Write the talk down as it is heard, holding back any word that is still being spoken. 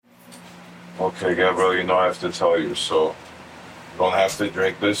Okay, Gabriel, I have to tell you, so you don't have to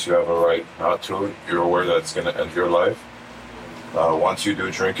drink this. You have a right not to. You're aware that it's going to end your life. Once you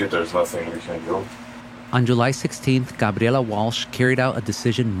do drink it, there's nothing we can do. On July 16th, Gabriela Walsh carried out a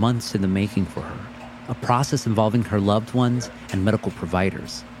decision months in the making for her, a process involving her loved ones and medical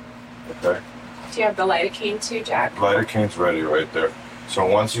providers. Okay. Do you have the lidocaine too, Jack? Lidocaine's ready right there. So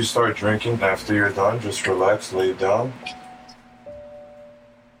once you start drinking, after you're done, just relax, lay down.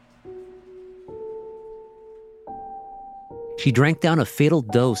 She drank down a fatal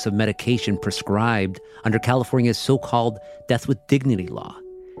dose of medication prescribed under California's so-called Death with Dignity law.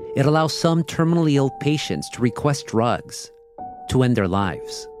 It allows some terminally ill patients to request drugs to end their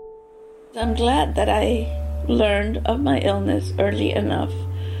lives. I'm glad that I learned of my illness early enough,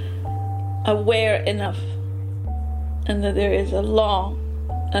 aware enough, and that there is a law,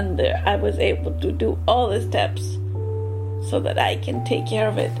 and that I was able to do all the steps so that I can take care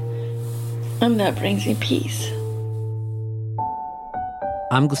of it. And that brings me peace.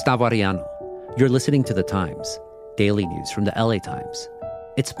 I'm Gustavo Arellano. You're listening to The Times, daily news from the LA Times.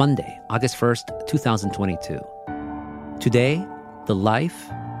 It's Monday, August 1st, 2022. Today, the life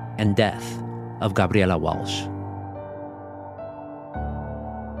and death of Gabriela Walsh.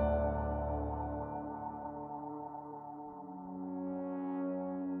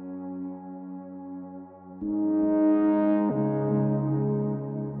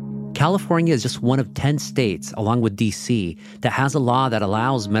 California is just one of 10 states, along with D.C., that has a law that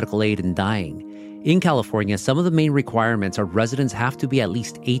allows medical aid in dying. In California, some of the main requirements are residents have to be at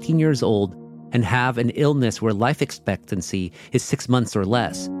least 18 years old and have an illness where life expectancy is 6 months or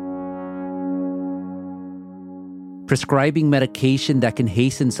less. Prescribing medication that can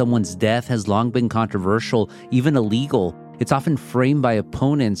hasten someone's death has long been controversial, even illegal. It's often framed by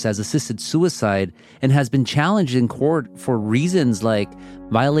opponents as assisted suicide and has been challenged in court for reasons like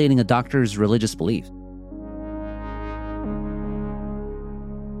violating a doctor's religious beliefs.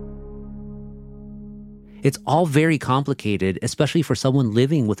 It's all very complicated, especially for someone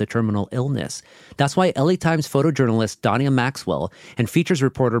living with a terminal illness. That's why LA Times photojournalist Dania Maxwell and features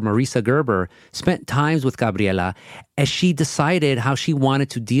reporter Marisa Gerber spent times with Gabriela as she decided how she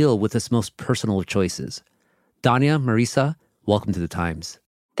wanted to deal with this most personal of choices. Dania, Marisa, welcome to The Times.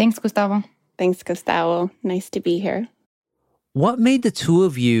 Thanks, Gustavo. Thanks, Gustavo. Nice to be here. What made the two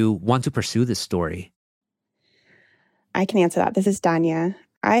of you want to pursue this story? I can answer that. This is Dania.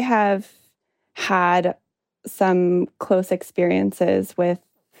 I have had some close experiences with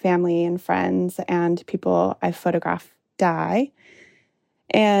family and friends and people I've photographed die.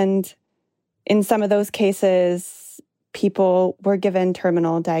 And in some of those cases, people were given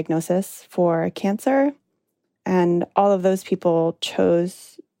terminal diagnosis for cancer. And all of those people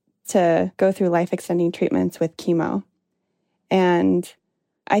chose to go through life-extending treatments with chemo. And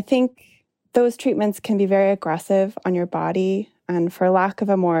I think those treatments can be very aggressive on your body. And for lack of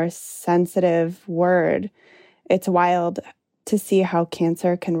a more sensitive word, it's wild to see how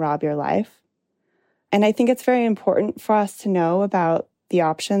cancer can rob your life. And I think it's very important for us to know about the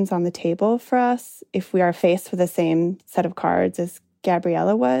options on the table for us if we are faced with the same set of cards as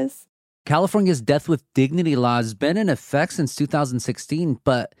Gabriela was. California's Death with Dignity law has been in effect since 2016,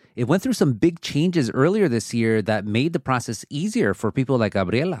 but it went through some big changes earlier this year that made the process easier for people like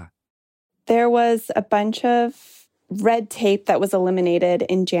Gabriela. There was a bunch of red tape that was eliminated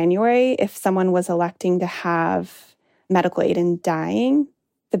in January if someone was electing to have medical aid in dying.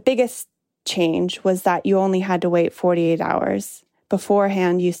 The biggest change was that you only had to wait 48 hours.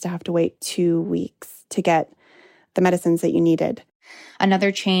 Beforehand, you used to have to wait 2 weeks to get the medicines that you needed.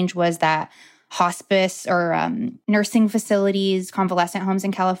 Another change was that hospice or nursing facilities, convalescent homes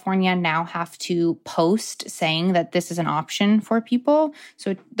in California now have to post saying that this is an option for people.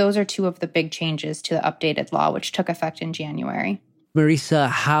 So those are two of the big changes to the updated law, which took effect in January. Marisa,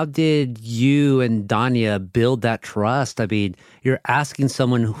 how did you and Dania build that trust? I mean, you're asking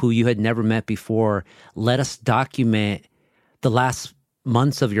someone who you had never met before, let us document the last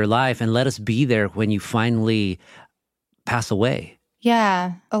months of your life and let us be there when you finally pass away.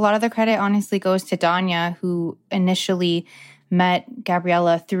 Yeah, a lot of the credit honestly goes to Dania, who initially met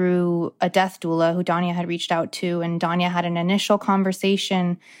Gabriela through a death doula who Dania had reached out to. And Dania had an initial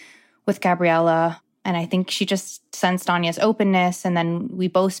conversation with Gabriela. And I think she just sensed Dania's openness. And then we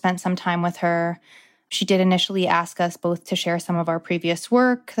both spent some time with her. She did initially ask us both to share some of our previous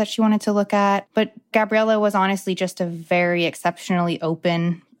work that she wanted to look at. But Gabriela was honestly just a very exceptionally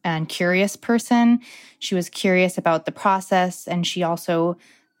open and curious person. She was curious about the process, and she also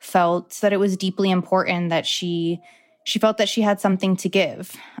felt that it was deeply important that she felt that she had something to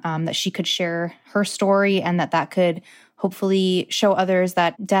give, that she could share her story, and that could hopefully show others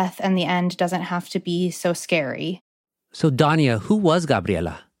that death and the end doesn't have to be so scary. So, Dania, who was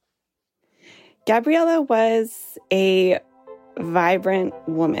Gabriela? Gabriela was a vibrant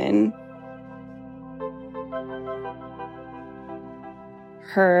woman.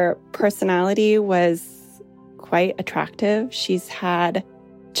 Her personality was quite attractive. She's had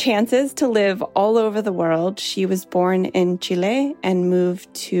chances to live all over the world. She was born in Chile and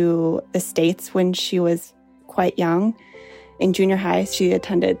moved to the States when she was quite young. In junior high, she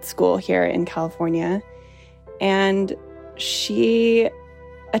attended school here in California. And she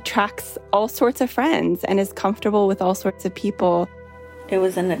attracts all sorts of friends and is comfortable with all sorts of people. It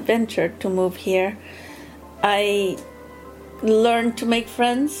was an adventure to move here. I learned to make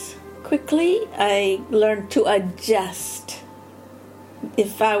friends quickly. I learned to adjust.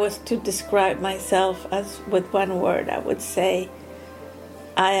 If I was to describe myself as with one word, I would say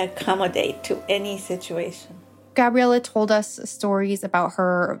I accommodate to any situation. Gabriela told us stories about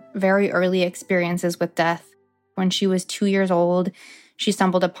her very early experiences with death. When she was 2 years old, she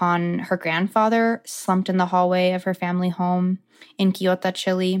stumbled upon her grandfather slumped in the hallway of her family home in Quillota,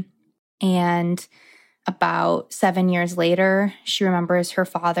 Chile. And about 7 years later, she remembers her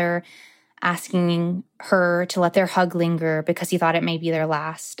father asking her to let their hug linger because he thought it may be their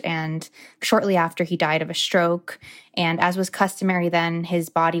last. And shortly after, he died of a stroke. And as was customary then, his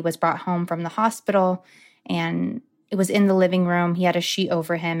body was brought home from the hospital, and it was in the living room. He had a sheet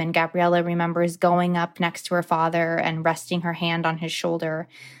over him, and Gabriela remembers going up next to her father and resting her hand on his shoulder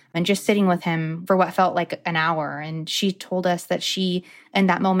and just sitting with him for what felt like an hour. And she told us that she, in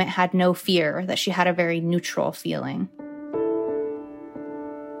that moment, had no fear, that she had a very neutral feeling.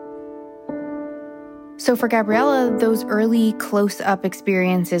 So for Gabriela, those early close-up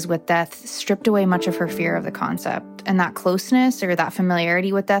experiences with death stripped away much of her fear of the concept, and that closeness or that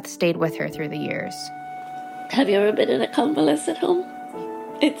familiarity with death stayed with her through the years. Have you ever been in a convalescent home?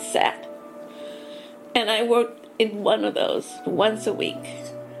 It's sad. And I worked in one of those once a week,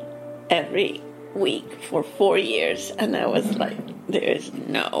 every week for 4 years. And I was like, there's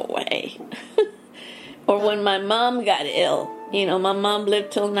no way. Or when my mom got ill, my mom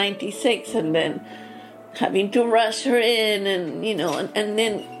lived till 96, and then having to rush her in and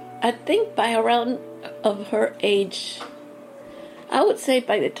then I think by around of her age, I would say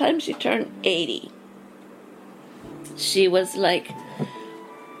by the time she turned 80, she was like,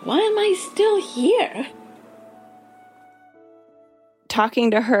 why am I still here?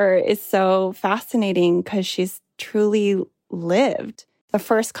 Talking to her is so fascinating because she's truly lived. The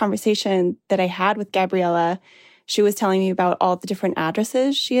first conversation that I had with Gabriela, she was telling me about all the different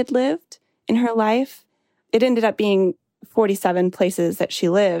addresses she had lived in her life. It ended up being 47 places that she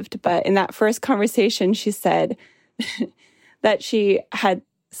lived. But in that first conversation, she said that she had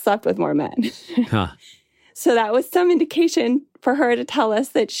slept with more men. Huh. So that was some indication for her to tell us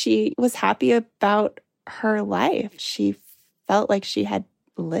that she was happy about her life. She felt like she had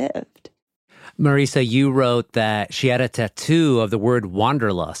lived. Marisa, you wrote that she had a tattoo of the word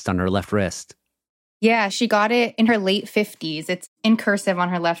wanderlust on her left wrist. Yeah, she got it in her late 50s. It's in cursive on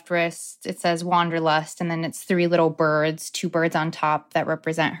her left wrist. It says wanderlust, and then it's 3 little birds, 2 birds on top that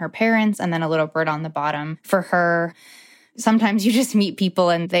represent her parents, and then a little bird on the bottom for her. Sometimes you just meet people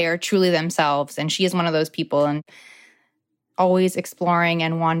and they are truly themselves, and she is one of those people, and always exploring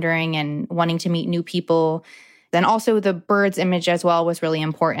and wandering and wanting to meet new people. Then also the bird's image as well was really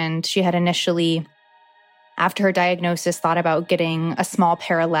important. She had initially, after her diagnosis, thought about getting a small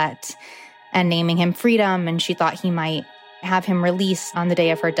parrot and naming him Freedom, and she thought he might have him released on the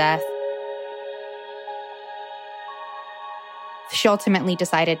day of her death. She ultimately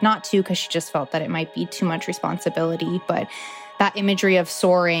decided not to because she just felt that it might be too much responsibility, but that imagery of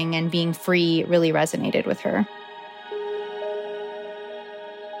soaring and being free really resonated with her.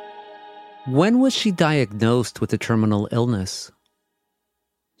 When was she diagnosed with a terminal illness?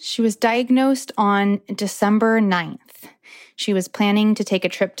 She was diagnosed on December 9th. She was planning to take a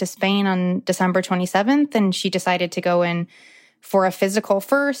trip to Spain on December 27th, and she decided to go in for a physical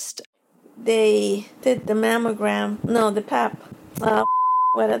first. They did the mammogram. No, the pap.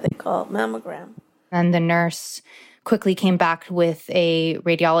 What are they called? Mammogram. And the nurse quickly came back with a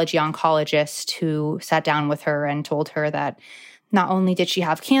radiology oncologist who sat down with her and told her that not only did she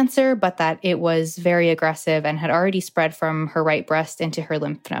have cancer, but that it was very aggressive and had already spread from her right breast into her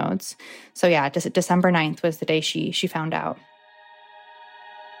lymph nodes. So yeah, December 9th was the day she found out.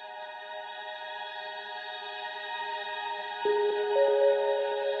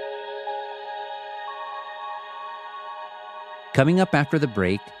 Coming up after the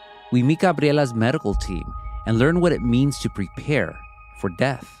break, we meet Gabriela's medical team and learn what it means to prepare for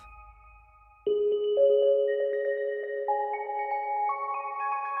death.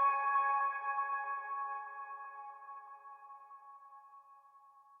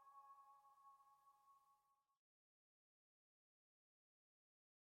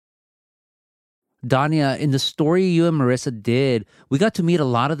 Dania, in the story you and Marissa did, we got to meet a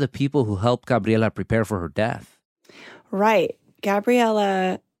lot of the people who helped Gabriela prepare for her death. Right.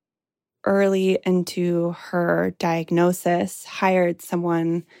 Gabriela, early into her diagnosis, hired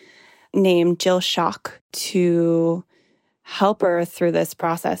someone named Jill Schock to help her through this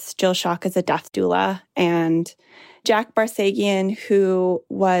process. Jill Schock is a death doula, and Jack Barsagian, who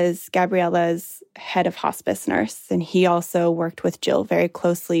was Gabriela's head of hospice nurse, and he also worked with Jill very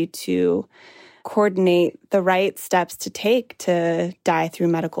closely to coordinate the right steps to take to die through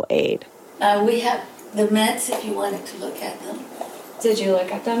medical aid. We have the meds if you wanted to look at them. Did you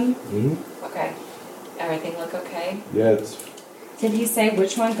look at them? Mm-hmm. Okay. Everything look okay? Yeah, Did he say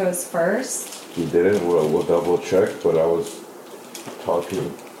which one goes first? he didn't. We'll double check, but I was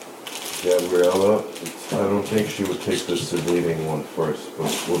talking to Gabriela. I don't think she would take the sedating one first,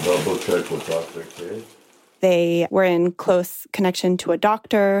 but we'll double check with Dr. K. They were in close connection to a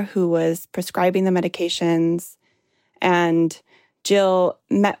doctor who was prescribing the medications, and Jill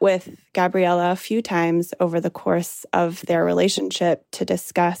met with Gabriela a few times over the course of their relationship to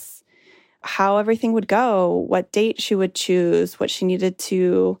discuss how everything would go, what date she would choose, what she needed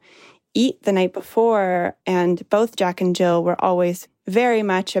to eat the night before. And both Jack and Jill were always very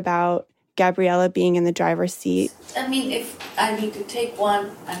much about Gabriela being in the driver's seat. I mean, if I need to take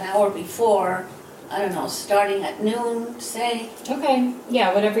one an hour before, I don't know, starting at noon, say. Okay.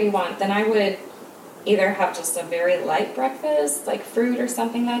 Yeah, whatever you want. Then I would either have just a very light breakfast, like fruit or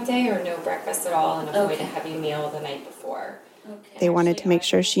something that day, or no breakfast at all and avoid a heavy meal the night before. Okay. They wanted to make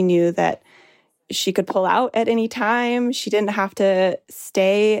sure she knew that she could pull out at any time. She didn't have to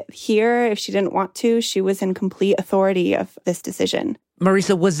stay here if she didn't want to. She was in complete authority of this decision.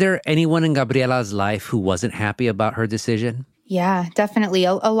 Marissa, was there anyone in Gabriela's life who wasn't happy about her decision? Yeah, definitely.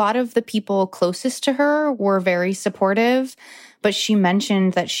 A lot of the people closest to her were very supportive, but she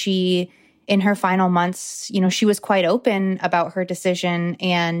mentioned that she, in her final months, she was quite open about her decision,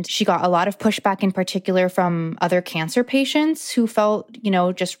 and she got a lot of pushback in particular from other cancer patients who felt,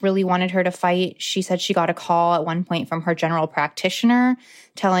 just really wanted her to fight. She said she got a call at one point from her general practitioner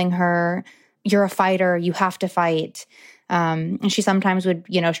telling her, "You're a fighter, you have to fight." And she sometimes would,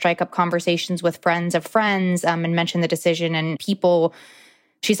 strike up conversations with friends of friends and mention the decision. And people,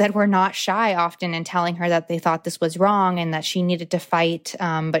 she said, were not shy often in telling her that they thought this was wrong and that she needed to fight.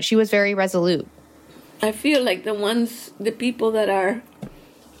 But she was very resolute. I feel like the people that are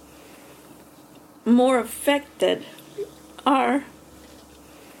more affected are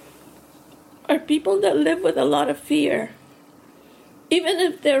people that live with a lot of fear. Even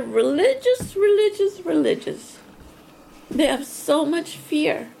if they're religious, they have so much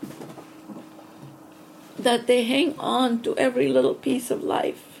fear that they hang on to every little piece of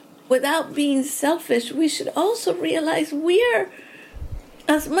life. Without being selfish, we should also realize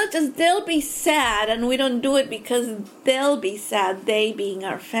as much as they'll be sad, and we don't do it because they'll be sad, they being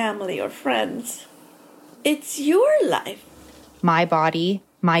our family or friends, it's your life. My body,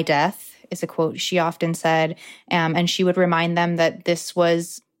 my death is a quote she often said. And she would remind them that this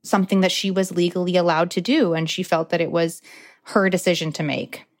was something that she was legally allowed to do, and she felt that it was her decision to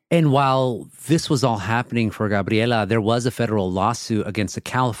make. And while this was all happening for Gabriela, there was a federal lawsuit against a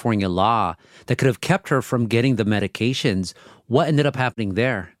California law that could have kept her from getting the medications. What ended up happening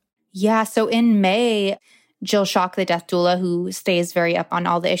there? Yeah, so in May, Jill Schock, the death doula, who stays very up on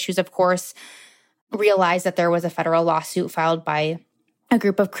all the issues, of course, realized that there was a federal lawsuit filed by a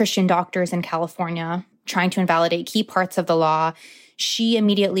group of Christian doctors in California trying to invalidate key parts of the law. She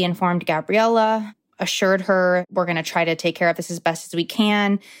immediately informed Gabriela, assured her, we're going to try to take care of this as best as we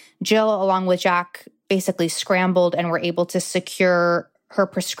can. Jill, along with Jack, basically scrambled and were able to secure her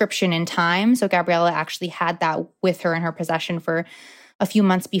prescription in time. So Gabriela actually had that with her in her possession for a few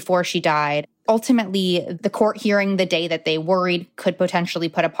months before she died. Ultimately, the court hearing the day that they worried could potentially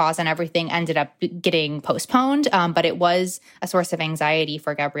put a pause on everything ended up getting postponed. But it was a source of anxiety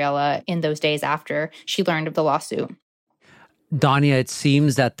for Gabriela in those days after she learned of the lawsuit. Dania, it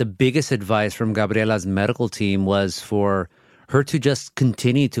seems that the biggest advice from Gabriela's medical team was for her to just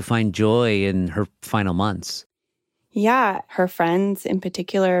continue to find joy in her final months. Yeah, her friends in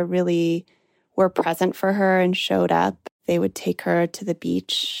particular really were present for her and showed up. They would take her to the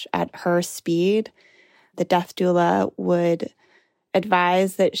beach at her speed. The death doula would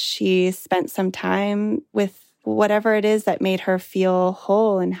advise that she spent some time with whatever it is that made her feel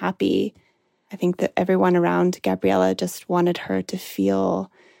whole and happy. I think that everyone around Gabriela just wanted her to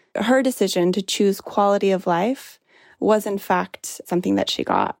feel her decision to choose quality of life was in fact something that she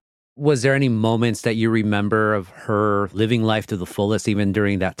got. Was there any moments that you remember of her living life to the fullest even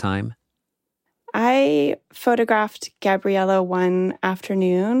during that time? I photographed Gabriela one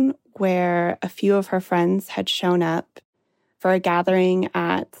afternoon where a few of her friends had shown up for a gathering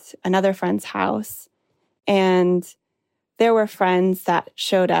at another friend's house. And there were friends that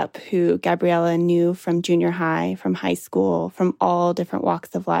showed up who Gabriella knew from junior high, from high school, from all different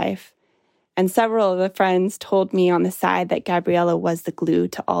walks of life. And several of the friends told me on the side that Gabriella was the glue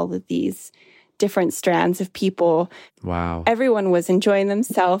to all of these different strands of people. Wow. Everyone was enjoying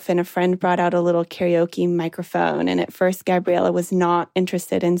themselves, and a friend brought out a little karaoke microphone. And at first, Gabriella was not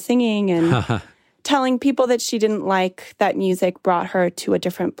interested in singing, and telling people that she didn't like that music brought her to a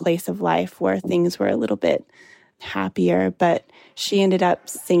different place of life where things were a little bit happier. But she ended up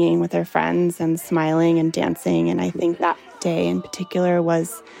singing with her friends and smiling and dancing. And I think that day in particular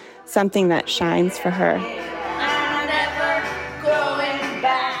was something that shines for her. I'm never going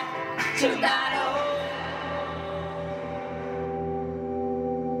back to that.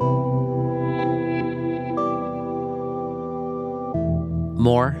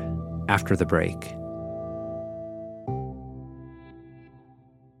 More after the break.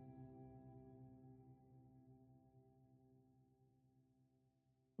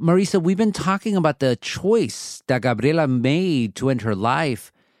 Marisa, we've been talking about the choice that Gabriela made to end her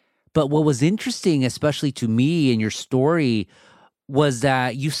life. But what was interesting, especially to me in your story, was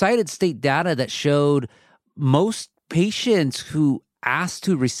that you cited state data that showed most patients who asked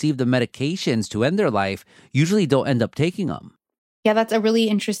to receive the medications to end their life usually don't end up taking them. Yeah, that's a really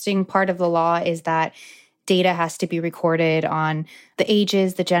interesting part of the law is that data has to be recorded on the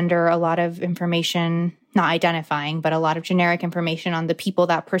ages, the gender, a lot of information, not identifying, but a lot of generic information on the people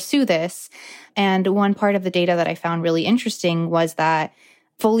that pursue this. And one part of the data that I found really interesting was that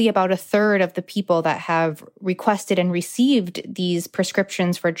fully about a third of the people that have requested and received these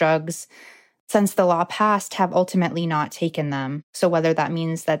prescriptions for drugs since the law passed have ultimately not taken them. So whether that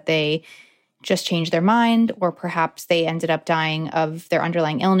means that they just changed their mind, or perhaps they ended up dying of their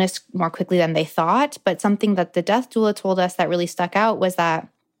underlying illness more quickly than they thought. But something that the death doula told us that really stuck out was that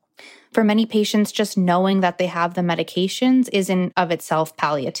for many patients, just knowing that they have the medications is in of itself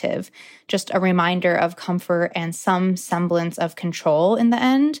palliative. Just a reminder of comfort and some semblance of control in the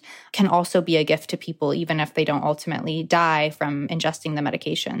end can also be a gift to people, even if they don't ultimately die from ingesting the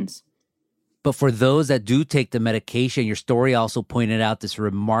medications. But for those that do take the medication, your story also pointed out this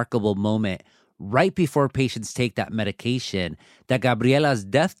remarkable moment right before patients take that medication that Gabriela's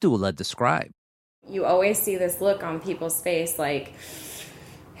death doula described. You always see this look on people's face like,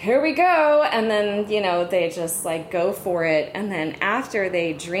 here we go. And then, they just like go for it. And then after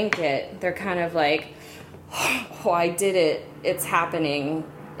they drink it, they're kind of like, oh, I did it. It's happening.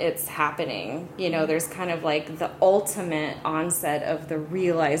 It's happening. There's kind of like the ultimate onset of the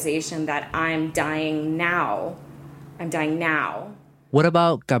realization that I'm dying now. I'm dying now. What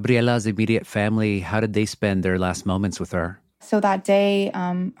about Gabriela's immediate family? How did they spend their last moments with her? So that day,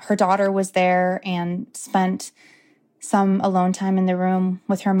 her daughter was there and spent some alone time in the room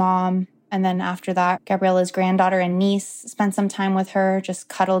with her mom. And then after that, Gabriela's granddaughter and niece spent some time with her, just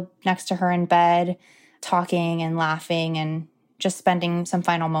cuddled next to her in bed, talking and laughing and just spending some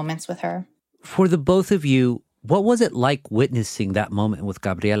final moments with her. For the both of you, what was it like witnessing that moment with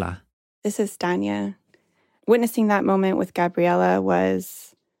Gabriela? This is Danya. Witnessing that moment with Gabriela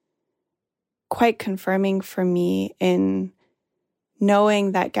was quite confirming for me in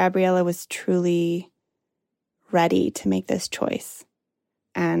knowing that Gabriela was truly ready to make this choice.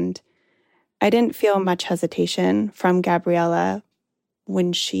 And I didn't feel much hesitation from Gabriela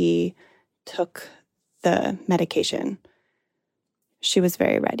when she took the medication. She was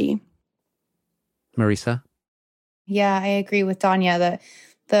very ready. Marisa? Yeah, I agree with Danya.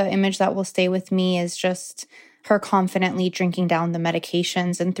 The image that will stay with me is just her confidently drinking down the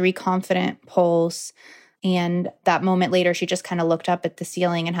medications and 3 confident pulls. And that moment later, she just kind of looked up at the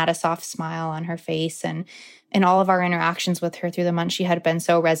ceiling and had a soft smile on her face. And in all of our interactions with her through the months, she had been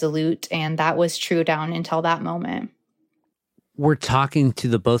so resolute. And that was true down until that moment. We're talking to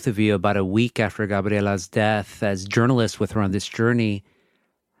the both of you about a week after Gabriela's death as journalists with her on this journey.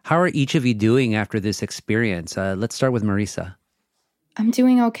 How are each of you doing after this experience? Let's start with Marisa. I'm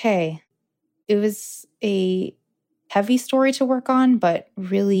doing okay. It was a heavy story to work on, but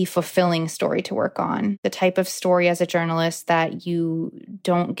really fulfilling story to work on. The type of story as a journalist that you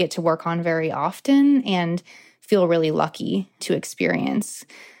don't get to work on very often and feel really lucky to experience.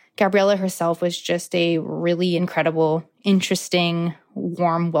 Gabriela herself was just a really incredible, interesting,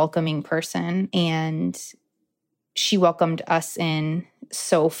 warm, welcoming person. And she welcomed us in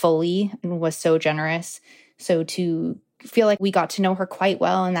so fully and was so generous. So to feel like we got to know her quite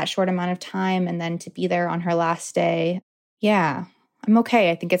well in that short amount of time and then to be there on her last day. Yeah, I'm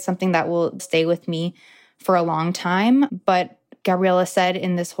okay. I think it's something that will stay with me for a long time. But Gabriela said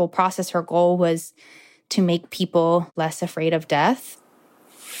in this whole process, her goal was to make people less afraid of death.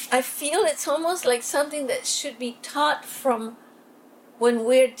 I feel it's almost like something that should be taught from when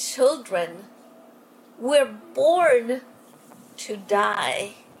we're children. We're born to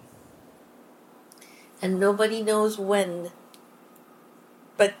die, and nobody knows when,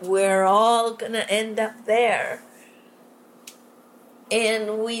 but we're all gonna end up there.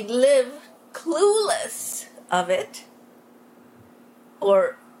 And we live clueless of it,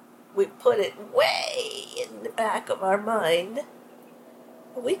 or we put it way in the back of our mind.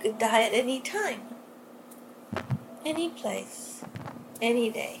 We could die at any time, any place, any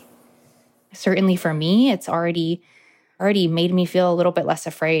day. Certainly for me, it's already made me feel a little bit less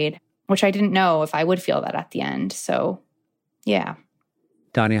afraid, which I didn't know if I would feel that at the end. So, yeah.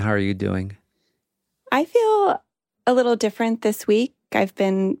 Danya, how are you doing? I feel a little different this week. I've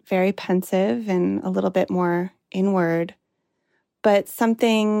been very pensive and a little bit more inward. But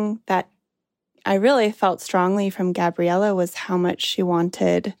something that I really felt strongly from Gabriela was how much she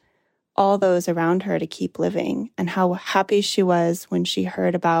wanted all those around her to keep living, and how happy she was when she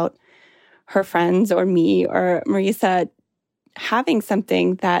heard about her friends or me or Marisa having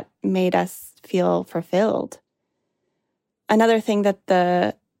something that made us feel fulfilled. Another thing that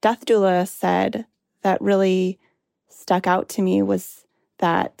the death doula said that really stuck out to me was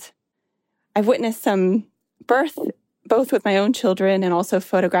that I've witnessed some birth, both with my own children and also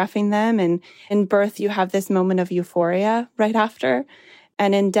photographing them. And in birth, you have this moment of euphoria right after.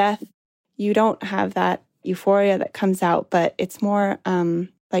 And in death, you don't have that euphoria that comes out, but it's more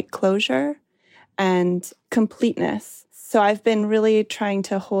like closure and completeness. So I've been really trying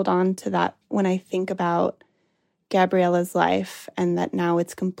to hold on to that when I think about Gabriela's life, and that now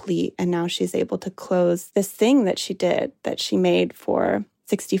it's complete, and now she's able to close this thing that she did, that she made for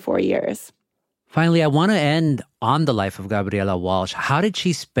 64 years. Finally, I want to end on the life of Gabriela Walsh. How did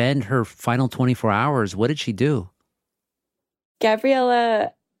she spend her final 24 hours? What did she do?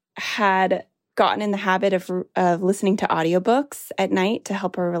 Gabriela had gotten in the habit of listening to audiobooks at night to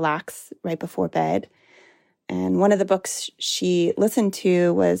help her relax right before bed. And one of the books she listened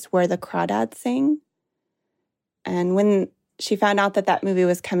to was Where the Crawdads Sing. And when she found out that that movie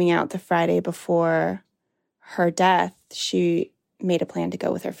was coming out the Friday before her death, she made a plan to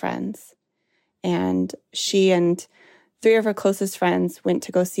go with her friends. And she and 3 of her closest friends went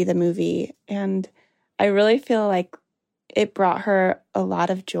to go see the movie. And I really feel like it brought her a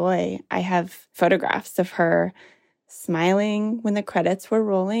lot of joy. I have photographs of her smiling when the credits were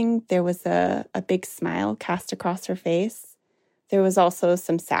rolling. There was a big smile cast across her face. There was also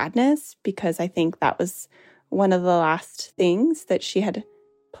some sadness, because I think that was one of the last things that she had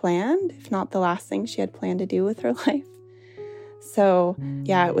planned, if not the last thing she had planned to do with her life. So,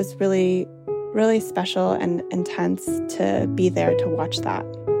 yeah, it was really, really special and intense to be there to watch that.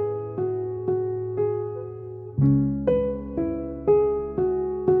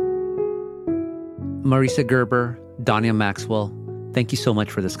 Marisa Gerber, Danya Maxwell, thank you so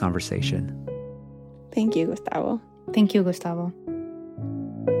much for this conversation. Thank you, Gustavo. Thank you, Gustavo.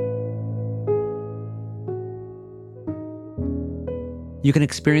 You can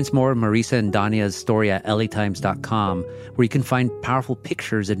experience more of Marisa and Danya's story at latimes.com, where you can find powerful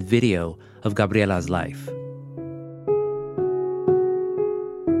pictures and video of Gabriela's life.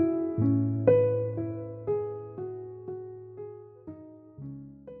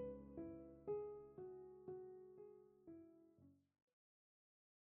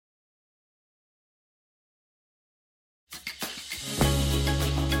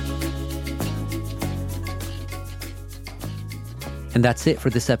 And that's it for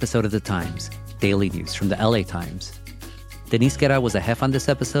this episode of The Times, daily news from the LA Times. Denise Guerra was a hef on this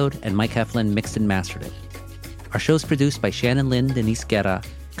episode, and Mike Heflin mixed and mastered it. Our show's produced by Shannon Lynn, Denise Guerra,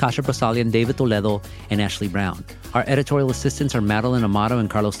 Kasha Brasalian, David Toledo, and Ashley Brown. Our editorial assistants are Madeline Amato and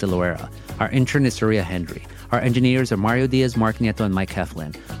Carlos De Loera. Our intern is Surya Hendry. Our engineers are Mario Diaz, Mark Nieto, and Mike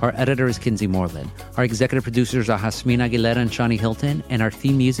Heflin. Our editor is Kinsey Moreland. Our executive producers are Jasmine Aguilera and Shani Hilton, and our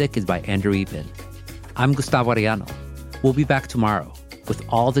theme music is by Andrew Ebin. I'm Gustavo Arellano. We'll be back tomorrow with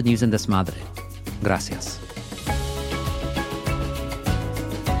all the news in Desmadre. Gracias.